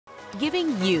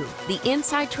giving you the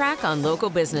inside track on local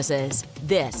businesses.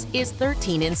 This is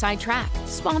 13 Inside Track,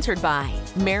 sponsored by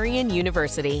Marian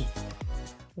University.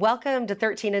 Welcome to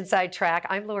 13 Inside Track.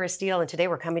 I'm Laura Steele, and today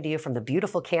we're coming to you from the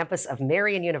beautiful campus of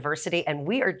Marian University, and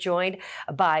we are joined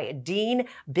by Dean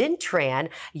Bintran.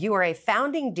 You are a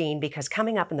founding dean because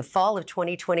coming up in the fall of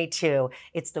 2022,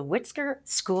 it's the Witchger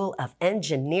School of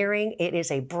Engineering. It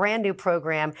is a brand new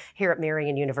program here at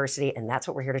Marian University, and that's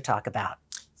what we're here to talk about.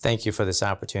 Thank you for this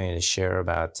opportunity to share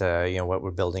about what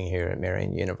we're building here at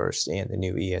Marian University and the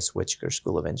new ES Witchger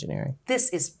School of Engineering. This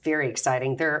is very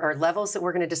exciting. There are levels that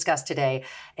we're going to discuss today,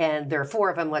 and there are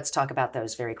 4 of them. Let's talk about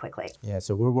those very quickly. Yeah,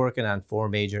 so we're working on 4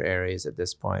 major areas at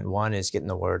this point. One is getting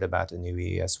the word about the new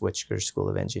ES Witchger School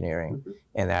of Engineering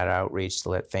and that outreach to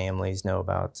let families know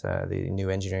about the new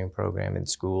engineering program in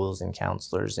schools and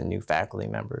counselors and new faculty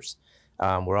members.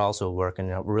 We're also working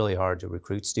really hard to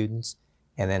recruit students,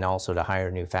 and then also to hire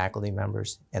new faculty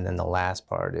members. And then the last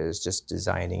part is just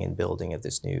designing and building of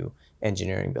this new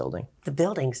engineering building. The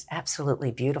building's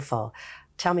absolutely beautiful.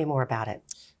 Tell me more about it.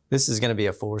 This is going to be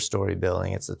a 4-story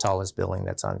building. It's the tallest building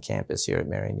that's on campus here at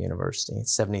Marian University.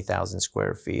 It's 70,000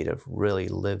 square feet of really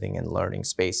living and learning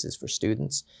spaces for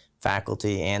students,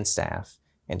 faculty, and staff,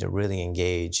 and to really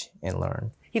engage and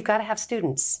learn. You've got to have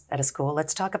students at a school.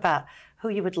 Let's talk about who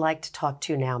you would like to talk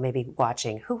to now, maybe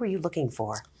watching. Who are you looking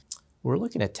for? We're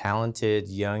looking at talented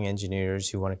young engineers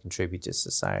who want to contribute to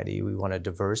society. We want a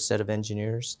diverse set of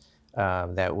engineers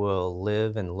that will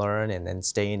live and learn and then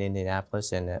stay in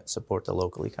Indianapolis and support the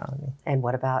local economy. And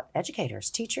what about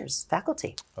educators, teachers,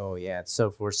 faculty? Oh yeah,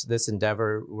 so for this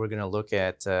endeavor, we're going to look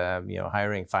at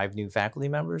hiring 5 new faculty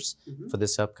members for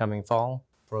this upcoming fall.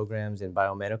 Programs in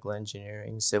biomedical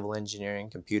engineering, civil engineering,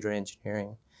 computer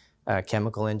engineering,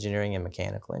 chemical engineering, and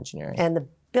mechanical engineering. And the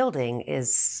building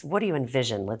is, what do you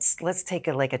envision? Let's take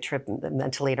a trip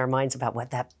mentally in our minds about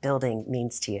what that building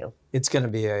means to you. It's going to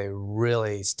be a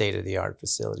really state-of-the-art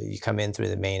facility. You come in through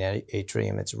the main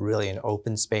atrium. It's really an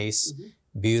open space,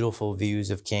 beautiful views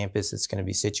of campus. It's going to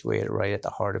be situated right at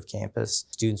the heart of campus.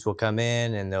 Students will come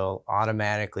in and they'll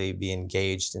automatically be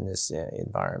engaged in this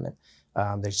environment.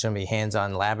 There's going to be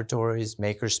hands-on laboratories,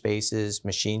 maker spaces,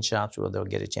 machine shops where they'll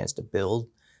get a chance to build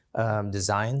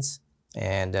designs.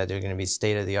 And they're going to be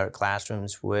state-of-the-art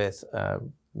classrooms with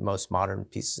most modern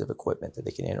pieces of equipment that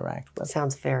they can interact with.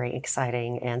 Sounds very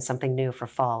exciting and something new for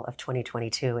fall of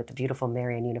 2022 at the beautiful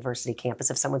Marian University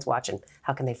campus. If someone's watching,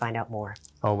 how can they find out more?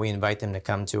 Oh, we invite them to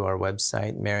come to our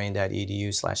website,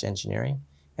 marian.edu/engineering,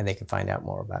 and they can find out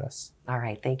more about us. All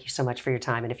right, thank you so much for your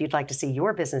time. And if you'd like to see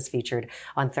your business featured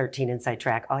on 13 Inside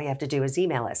Track, all you have to do is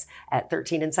email us at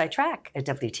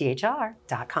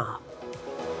 13insidetrack@wthr.com.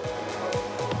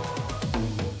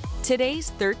 Today's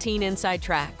 13 Inside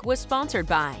Track was sponsored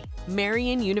by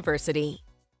Marian University.